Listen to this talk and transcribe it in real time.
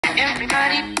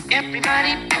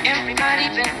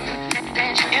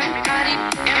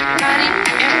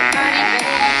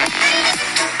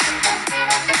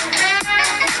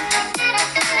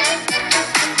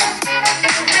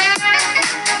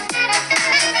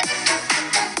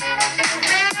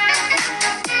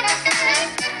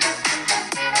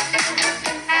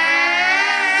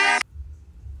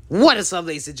What is up,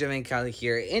 ladies and gentlemen, Kali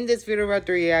here. In this video, we're about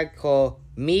to react called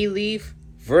Me Leaf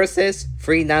versus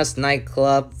Fredina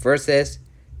Nightclub versus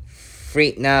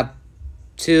Fredina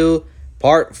 2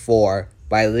 Part 4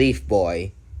 by Leaf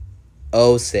Boy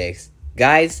 06.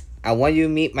 Guys, I want you to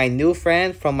meet my new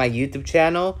friend from my YouTube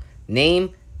channel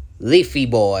named Leafy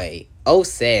Boy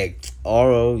 06.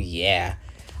 Oh yeah.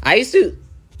 I used to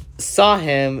saw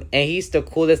him and he's the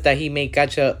coolest that he made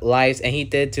gacha lives, and he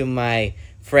did to my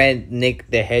friend Nick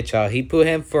the Hedgehog. He put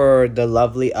him for the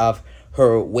lovely of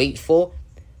her Waitful,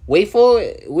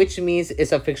 which means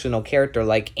it's a fictional character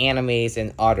like animes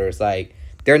and others. Like,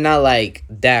 they're not like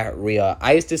that real.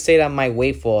 I used to say that my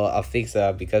Waitful of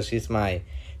Fixa because she's my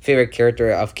favorite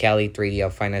character of Cali 3D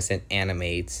of Finance and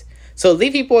Animates. So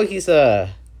Leafy Boy, he's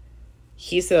a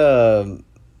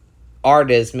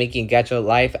artist making gacha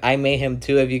life. I made him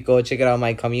too. If you go check it out on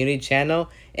my community channel,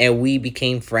 and we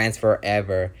became friends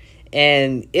forever.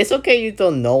 And it's okay you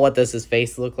don't know what does his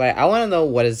face look like. I want to know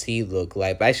what does he look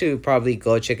like. But I should probably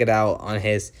go check it out on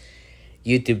his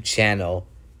YouTube channel.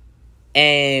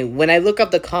 And when I look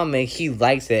up the comment, he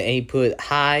likes it and he put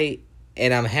hi.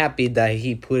 And I'm happy that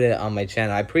he put it on my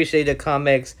channel. I appreciate the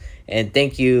comments and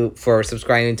thank you for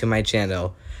subscribing to my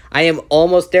channel. I am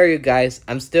almost there, you guys.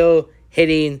 I'm still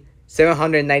hitting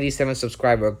 797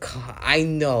 subscribers. I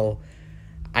know.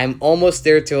 I'm almost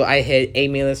there till I hit 8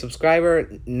 million subscriber,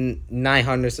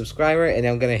 900 subscriber, and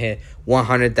I'm gonna hit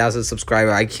 100,000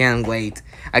 subscriber. I can't wait.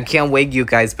 I can't wait, you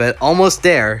guys, but almost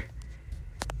there.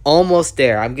 Almost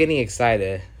there. I'm getting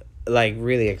excited. Like,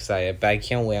 really excited, but I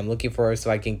can't wait. I'm looking forward so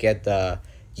I can get the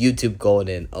YouTube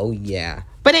golden. Oh, yeah.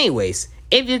 But anyways,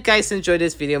 if you guys enjoyed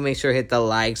this video, make sure to hit the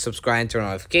like, subscribe, and turn on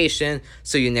notification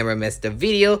so you never miss the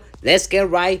video. Let's get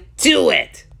right to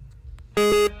it.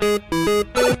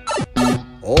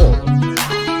 Oh,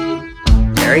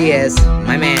 there he is,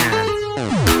 my man.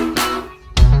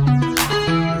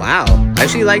 Wow, I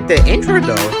actually like the intro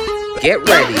though. Get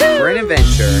ready for an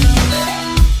adventure.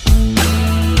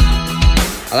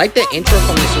 I like the intro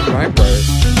from the Super Mario Bros.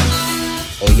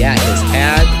 Oh yeah, his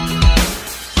pad.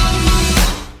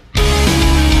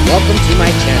 Welcome to my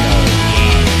channel.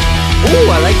 Ooh,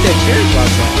 I like the cherry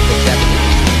blossom on the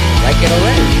Japanese. Like it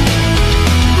already.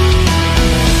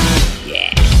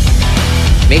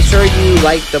 Make sure you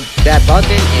like that button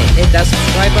and hit that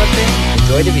subscribe button.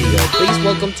 Enjoy the video. Please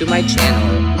welcome to my channel.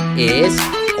 It is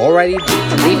already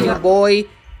Leafy Boy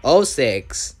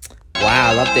 06.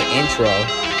 Wow, I love the intro.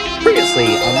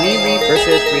 Previously on Me Leaf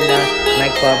versus Fredina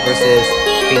Nightclub versus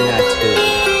Fredina 2.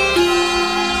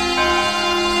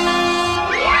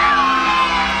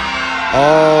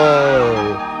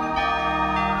 Oh.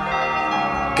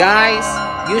 Guys,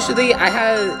 usually I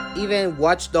haven't even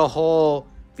watched the whole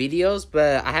videos,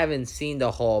 but I haven't seen the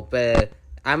whole, but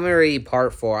I'm already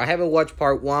part 4. I haven't watched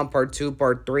part 1, part 2,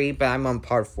 part 3, but I'm on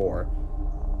part 4.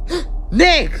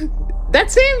 Nick!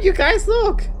 That's him, you guys,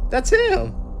 look! That's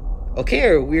him!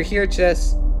 Okay, we're here,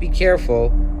 just be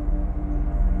careful.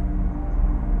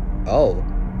 Oh.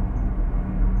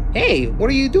 Hey, what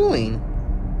are you doing?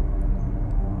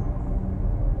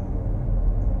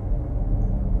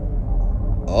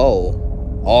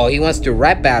 Oh. Oh, he wants to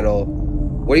rap battle.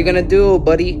 What are you gonna do,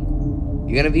 buddy?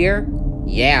 You gonna veer?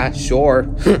 Yeah, sure.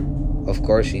 Of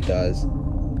course he does.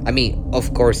 I mean,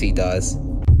 of course he does.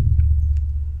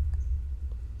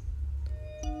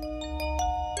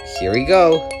 Here we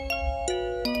go.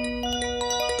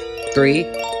 3,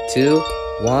 2,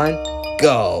 1,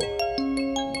 go.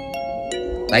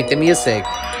 Like the music.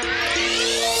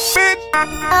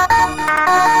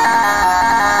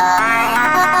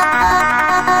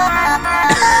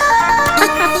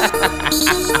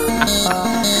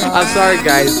 I'm sorry,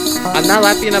 guys. I'm not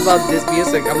laughing about this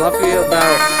music. I'm laughing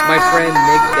about my friend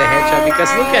Nick the Hedgehog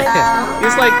because look at him.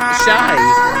 He's like shy.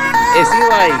 Is he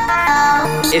like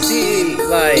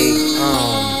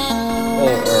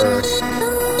or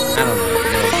I don't know.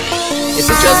 Is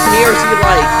it just me or is he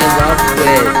like in love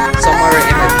with some other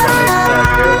animatronics that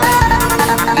they're like,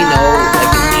 you know,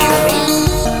 like an anime?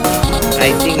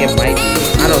 I think it might be.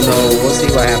 I don't know. We'll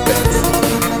see what happens.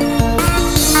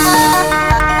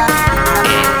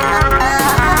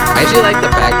 I actually like the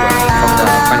background from the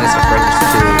Finance of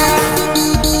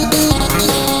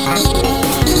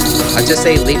 2. I'll just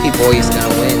say Leafy Boy is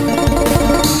gonna win.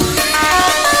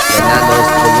 But not those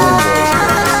balloon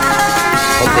boys.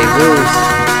 Hope they lose.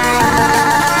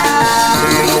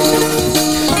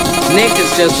 Nick is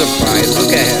just surprised.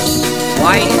 Look at him.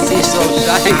 Why is he so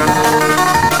shy?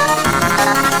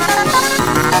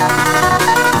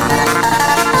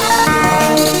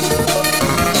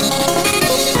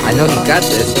 I know he got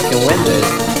this. He can win this.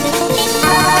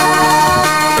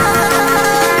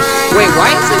 Wait, why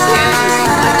is his hand like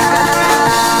that?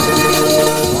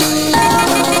 Why?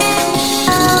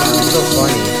 It's so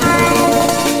funny.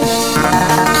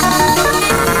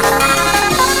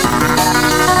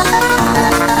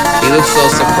 He looks so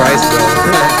surprised though.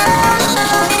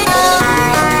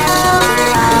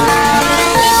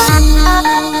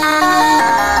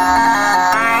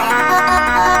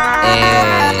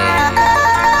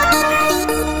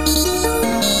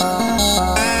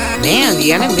 Man,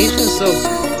 the animation is so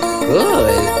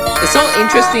good. It's so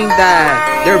interesting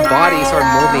that their bodies are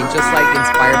moving just like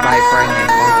inspired by Friday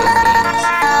Night Funkin' games.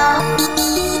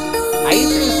 I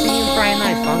used to see Friday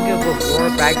Night Funkin' before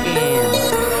back in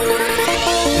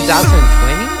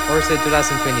 2020 or is it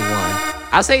 2021?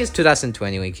 I'll say it's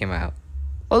 2020 when it came out.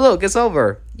 Oh look, it's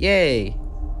over. Yay.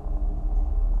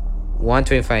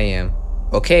 1:25 AM.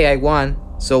 Okay, I won.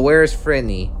 So where's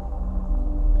Freddy?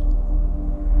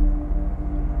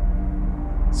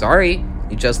 Sorry,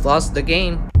 you just lost the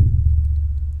game.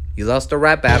 You lost the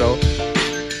rap battle.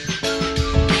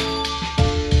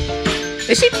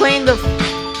 Is she playing the...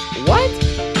 What?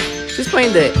 She's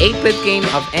playing the 8-bit game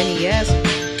of NES?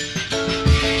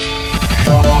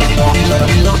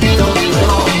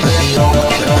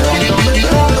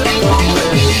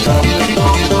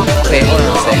 Wait, hold on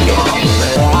a second.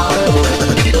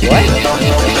 What?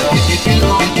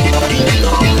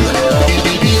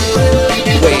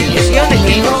 Wait, is she on the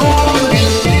game?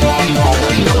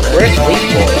 Where's Leaf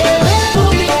Boy?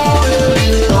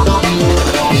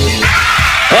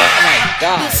 Oh my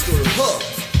god.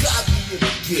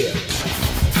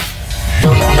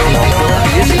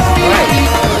 Jesus Christ.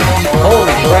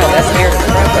 Holy crap, that scared the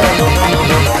crap out of me.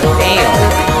 Damn.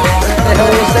 What the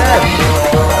hell was that?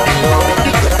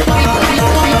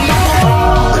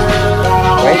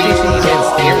 Why did she even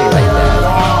scare me like that?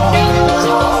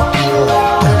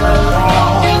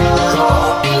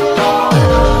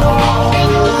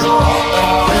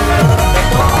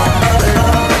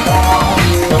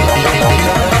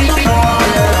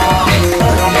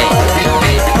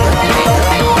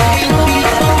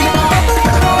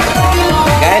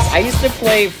 I used to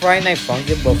play Friday Night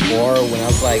Funkin' before when I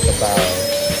was like about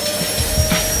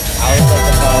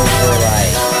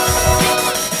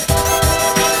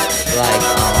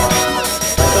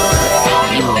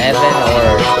 11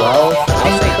 or 12.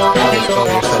 I was like probably 12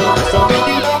 years old.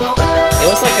 It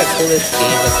was like a coolest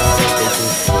game, but sometimes they do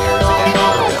squares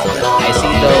backwards. I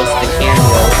see those, the can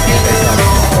rolls, and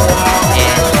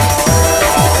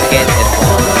again, it's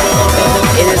long.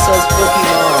 It is so spooky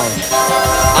long.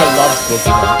 I love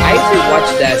Spooky Mom. I actually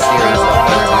watched that series the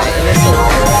whole time, and it's so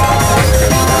hilarious.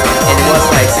 And it was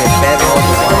like so better all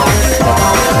the time.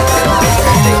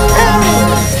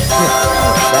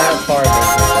 That part makes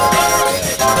me so good.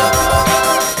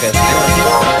 Because I don't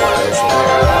know what it is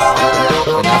hilarious.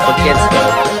 But not for kids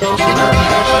though. You know,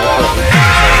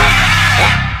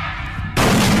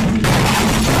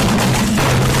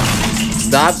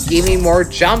 stop giving me more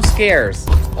jump scares.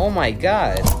 Oh my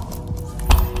god.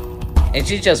 And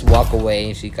she just walked away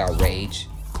and she got rage.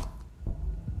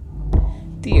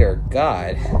 Dear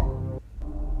God.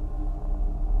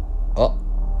 Oh.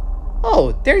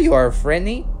 Oh, there you are,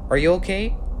 Freddy. Are you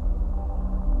okay?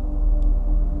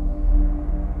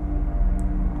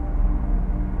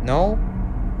 No?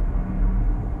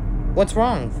 What's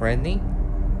wrong, Freddy?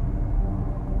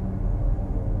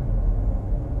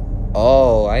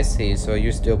 Oh, I see. So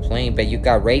you're still playing, but you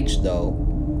got rage though.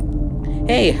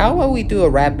 Hey, how about we do a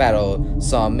rap battle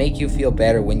so I'll make you feel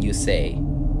better when you say?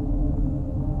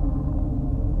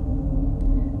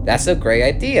 That's a great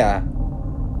idea.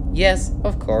 Yes,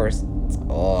 of course.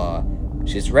 Oh,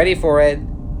 she's ready for it.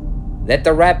 Let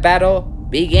the rap battle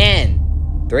begin.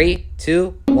 3,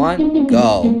 2, 1,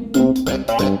 go.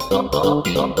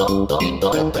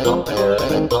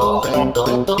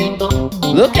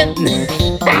 Look at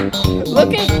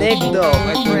look at Nick though,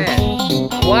 my friend.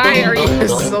 Why are you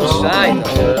so shy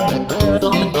though?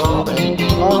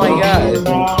 Oh my god.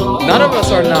 None of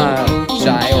us are not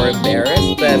shy or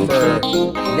embarrassed, but for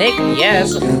Nick,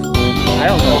 yes. I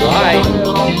don't know why.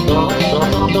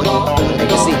 I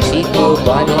can see Chico,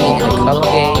 Bunny, and a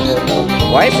cupcake.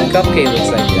 Why does the cupcake looks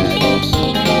like that?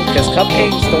 Because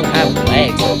cupcakes don't have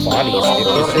legs or bodies.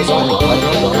 It's just only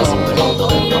cupcakes.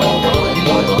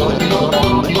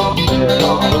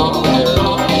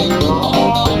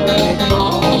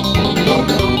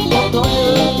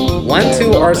 1,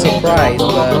 2 are surprised,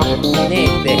 but Nick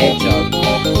the Hedgehog,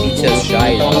 he just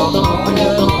shied off.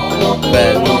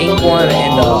 But pink one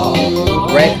and the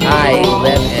red eye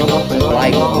left and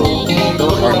black blue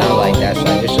are not like that shy.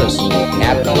 They're just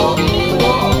happy.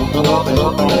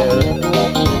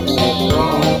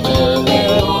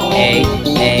 Hey,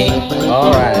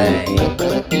 alright.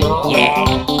 Yeah.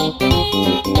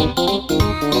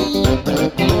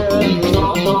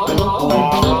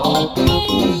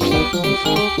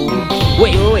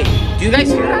 Wait. Do you guys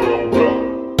hear that?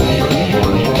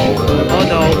 Oh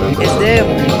no, it's them.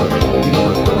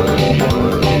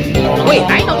 Wait,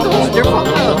 I know those. They're from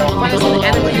the Final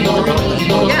Anime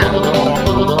 3D. Yeah.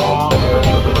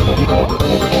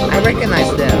 I recognize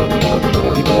them.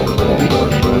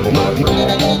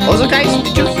 Also, guys,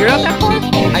 did you hear that part?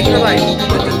 I hear like.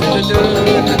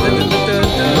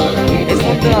 It's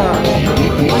like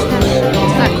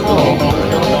what's that called?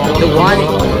 The one,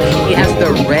 he has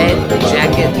the red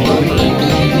jacket green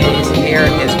and his hair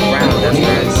is brown. That's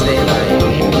where I say like.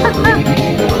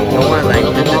 The one like.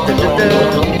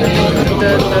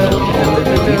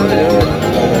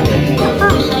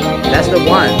 That's the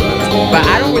one. But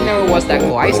I don't remember what's that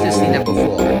called. I used to seen that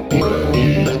before.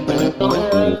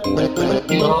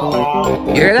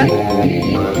 You hear that?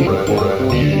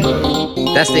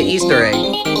 That's the Easter egg.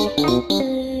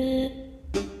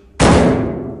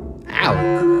 Ow.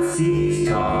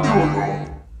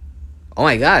 Oh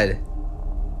my god.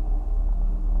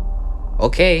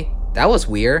 Okay, that was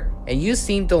weird. And you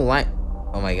seem to like...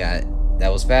 Oh my god,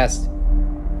 that was fast.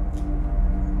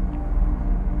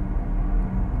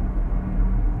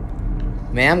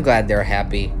 Man, I'm glad they're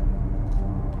happy.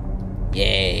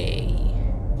 Yay.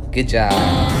 Good job.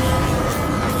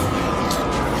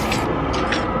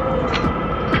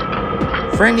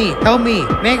 Freddy, help me!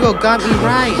 Mango got me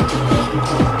right!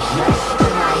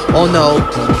 Oh no,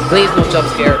 please no jump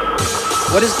scare.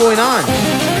 What is going on?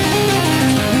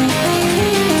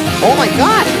 Oh my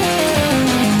god!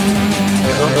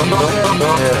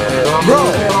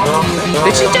 Bro!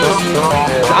 Did she just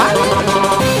die?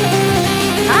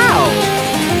 How?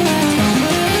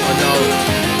 Oh no.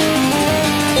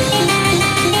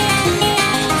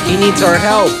 He needs our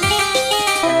help.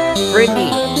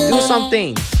 Freddy, do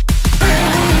something.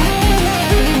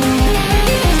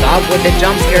 Stop with the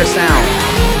jump scare sound.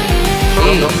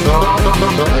 Jeez.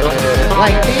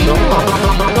 Like, damn.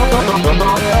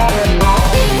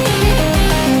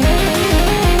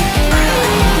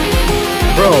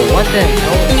 Bro, what the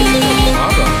hell is the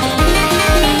problem?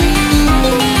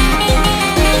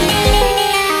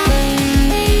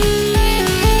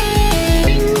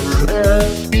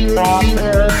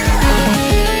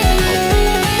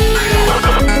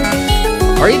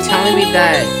 Are you telling me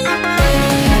that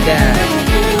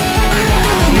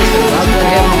she's in love with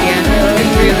him again?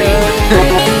 It's really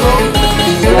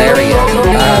hilarious.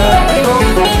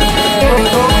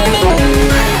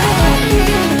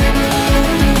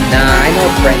 Nah, I know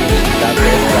Freddy got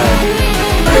this, but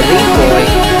the lead boy,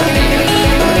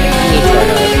 he needs our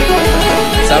help.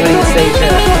 Somebody save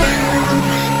him.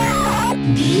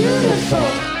 Beautiful.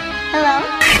 Hello?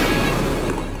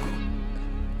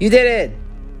 You did it!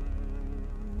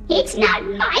 It's not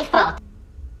my fault.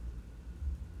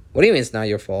 What do you mean it's not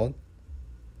your fault?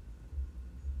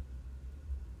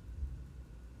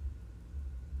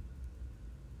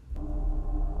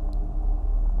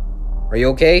 Are you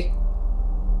okay?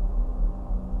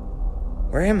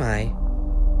 Where am I?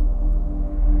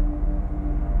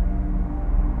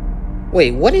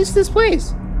 Wait, what is this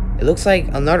place? It looks like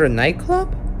another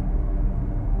nightclub?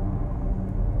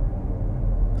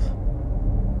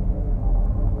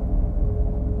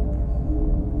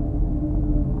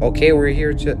 Okay, we're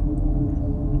here to...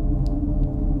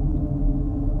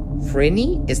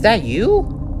 Freddy? Is that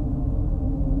you?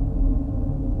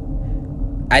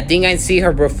 I think I see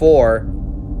her before.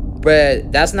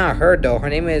 But that's not her though. Her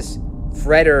name is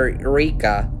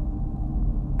Frederica.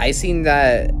 I seen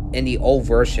that in the old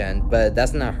version. But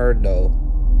that's not her though.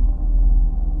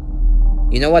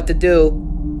 You know what to do.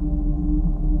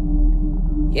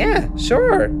 Yeah,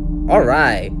 sure.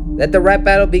 Alright. Let the rap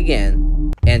battle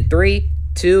begin. And 3,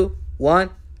 2, 1,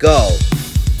 go.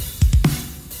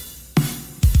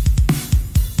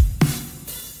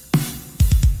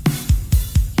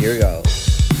 Here we go.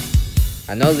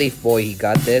 I know Leaf Boy, he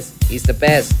got this. He's the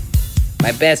best.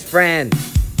 My best friend.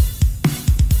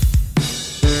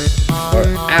 Or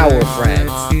our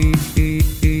friends.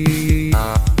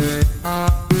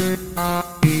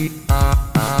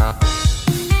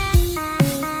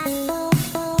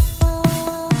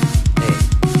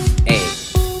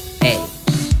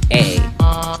 Hey.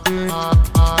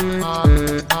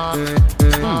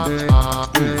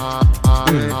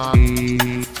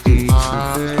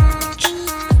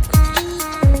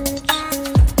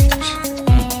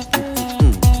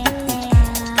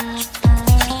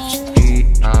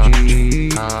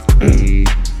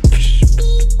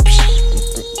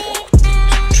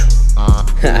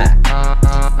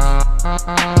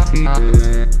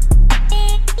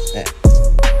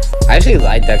 actually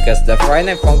like that because the Friday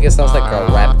Night Funkin' sounds like a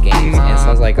rap game and it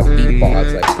sounds like a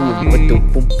beatbox, like boom,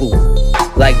 boom, boom, boom,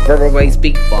 like verbal based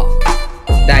beatbox.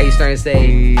 Now you're starting to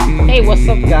say, "Hey, what's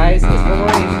up, guys? It's verbal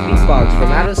based beatbox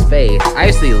from outer space." I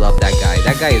actually love that guy.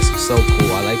 That guy is so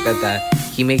cool. I like that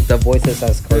he makes the voices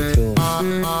as cartoon,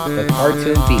 the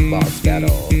cartoon beatbox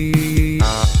battle.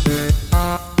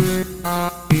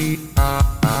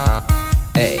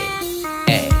 Hey,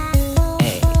 hey,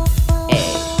 hey,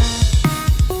 hey.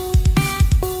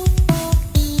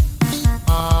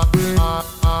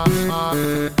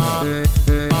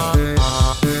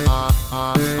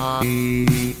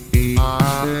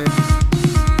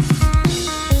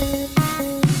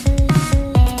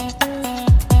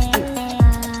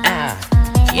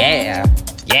 Yeah,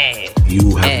 yeah.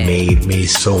 You have made me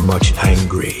so much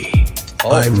angry.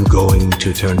 Oh. I'm going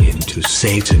to turn into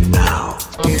Satan now.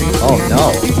 Oh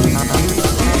no.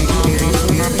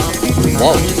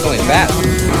 Whoa, she's going fast.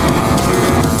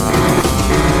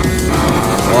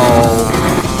 Whoa.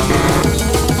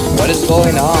 What is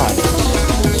going on?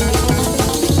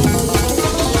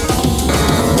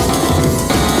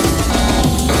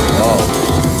 Whoa.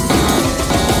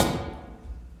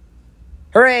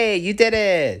 Hooray, you did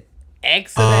it!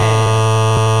 Excellent!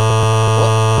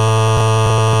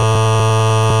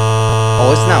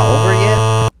 Oh, it's not over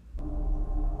yet?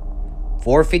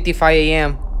 4:55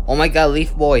 a.m. Oh my god,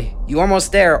 Leaf Boy. You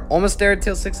almost there. Almost there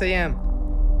till 6 a.m.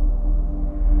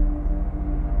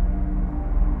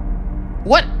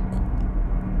 What?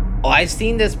 Oh, I've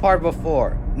seen this part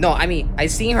before. No, I mean, I've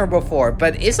seen her before,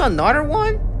 but it's another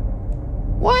one?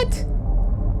 What?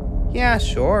 Yeah,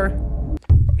 sure.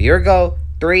 Here we go.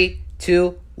 3,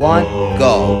 2, 1,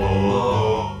 go.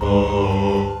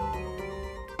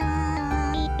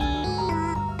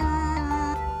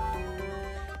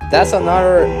 That's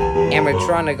another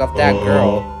animatronic of that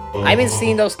girl. I've been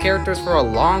seeing those characters for a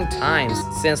long time,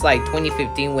 since like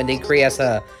 2015 when they created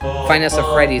a Five Nights at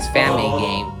Freddy's family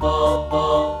game.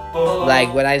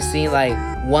 Like when I've seen like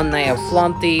One Night at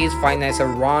Flunty's, Five Nights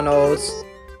at Ronald's,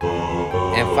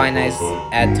 and Five Nights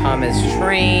at Thomas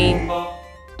Train.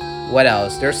 What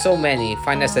else? There's so many.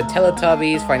 Five Nights at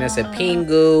Teletubbies, Five Nights at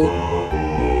Pingu,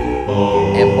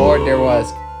 and more. There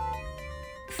was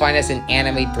Find Us in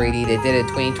Anime 3D. They did it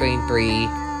 2023.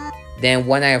 Then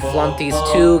One Night at Flunty's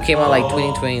 2 came out like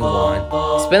 2021.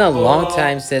 It's been a long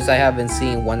time since I haven't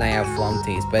seen One Night at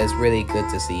Flunty's, but it's really good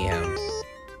to see him.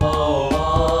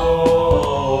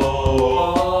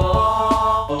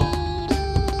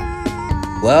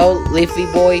 Well, Leafy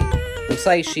Boy, looks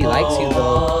like she likes you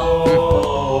though.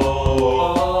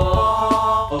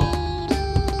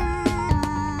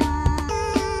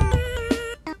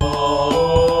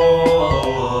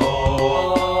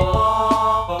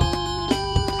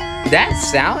 That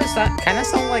sound is kind of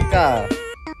sound like a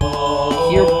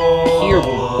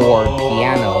keyboard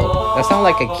piano. That sounds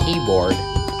like a keyboard.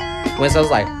 When it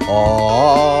sounds like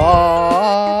oh,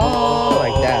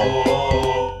 like that.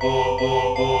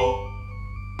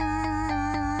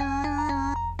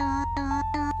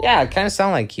 Yeah, it kind of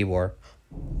sounds like keyboard.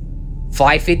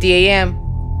 5:50 a.m.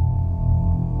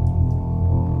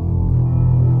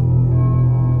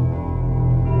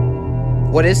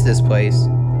 What is this place?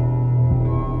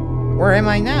 Where am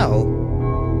I now?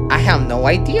 I have no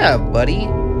idea, buddy.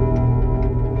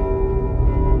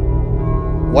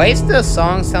 Why is the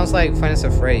song sounds like Five Nights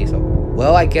at Freddy's?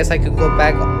 Well, I guess I could go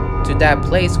back to that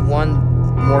place one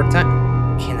more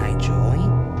time. Can I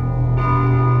join?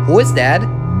 Who is that?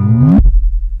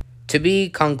 To be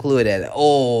concluded.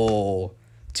 Oh,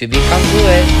 to be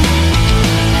concluded.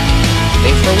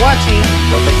 Thanks for watching.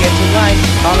 Don't forget to like,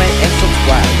 comment, and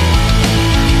subscribe.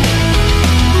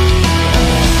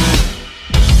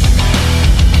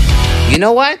 You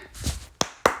know what?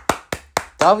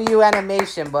 W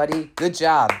animation, buddy. Good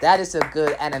job. That is a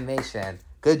good animation.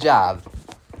 Good job.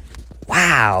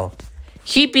 Wow.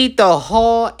 He beat the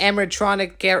whole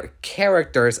animatronic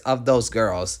characters of those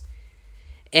girls.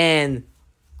 And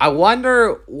I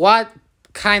wonder what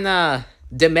kind of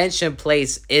dimension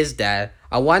place is that.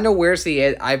 I wonder where's he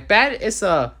at. I bet it's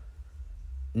a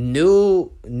new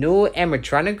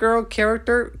animatronic girl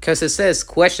character because it says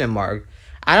question mark.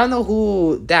 I don't know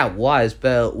who that was,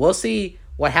 but we'll see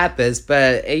what happens.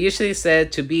 But it usually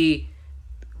said to be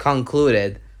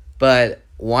concluded. But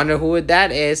wonder who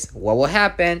that is. What will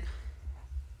happen?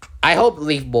 I hope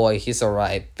Leaf Boy, he's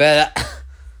alright. But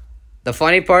the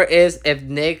funny part is if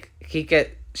Nick, he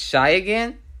get shy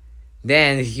again,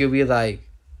 then he'll be like,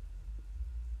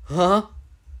 huh?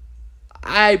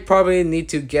 I probably need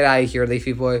to get out of here,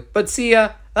 Leafy Boy. But see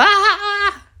ya.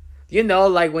 Ah! You know,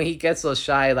 like when he gets so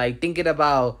shy, like thinking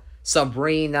about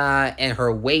Sabrina and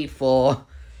her waitful.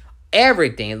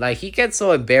 everything. Like, he gets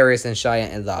so embarrassed and shy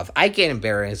in love. I get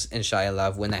embarrassed and shy in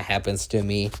love when that happens to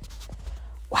me.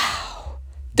 Wow.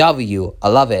 W. I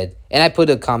love it. And I put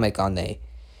a comic on it.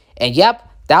 And yep,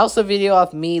 that was the video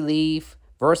of me, Leaf,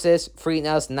 versus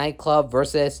Fredina's Nightclub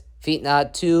versus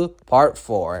FNIA 2 Part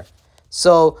 4.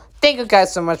 So, thank you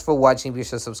guys so much for watching. Be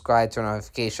sure to subscribe, turn on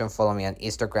notification, follow me on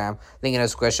Instagram. Link in the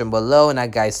description below. And I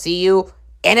guys see you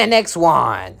in the next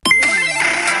one.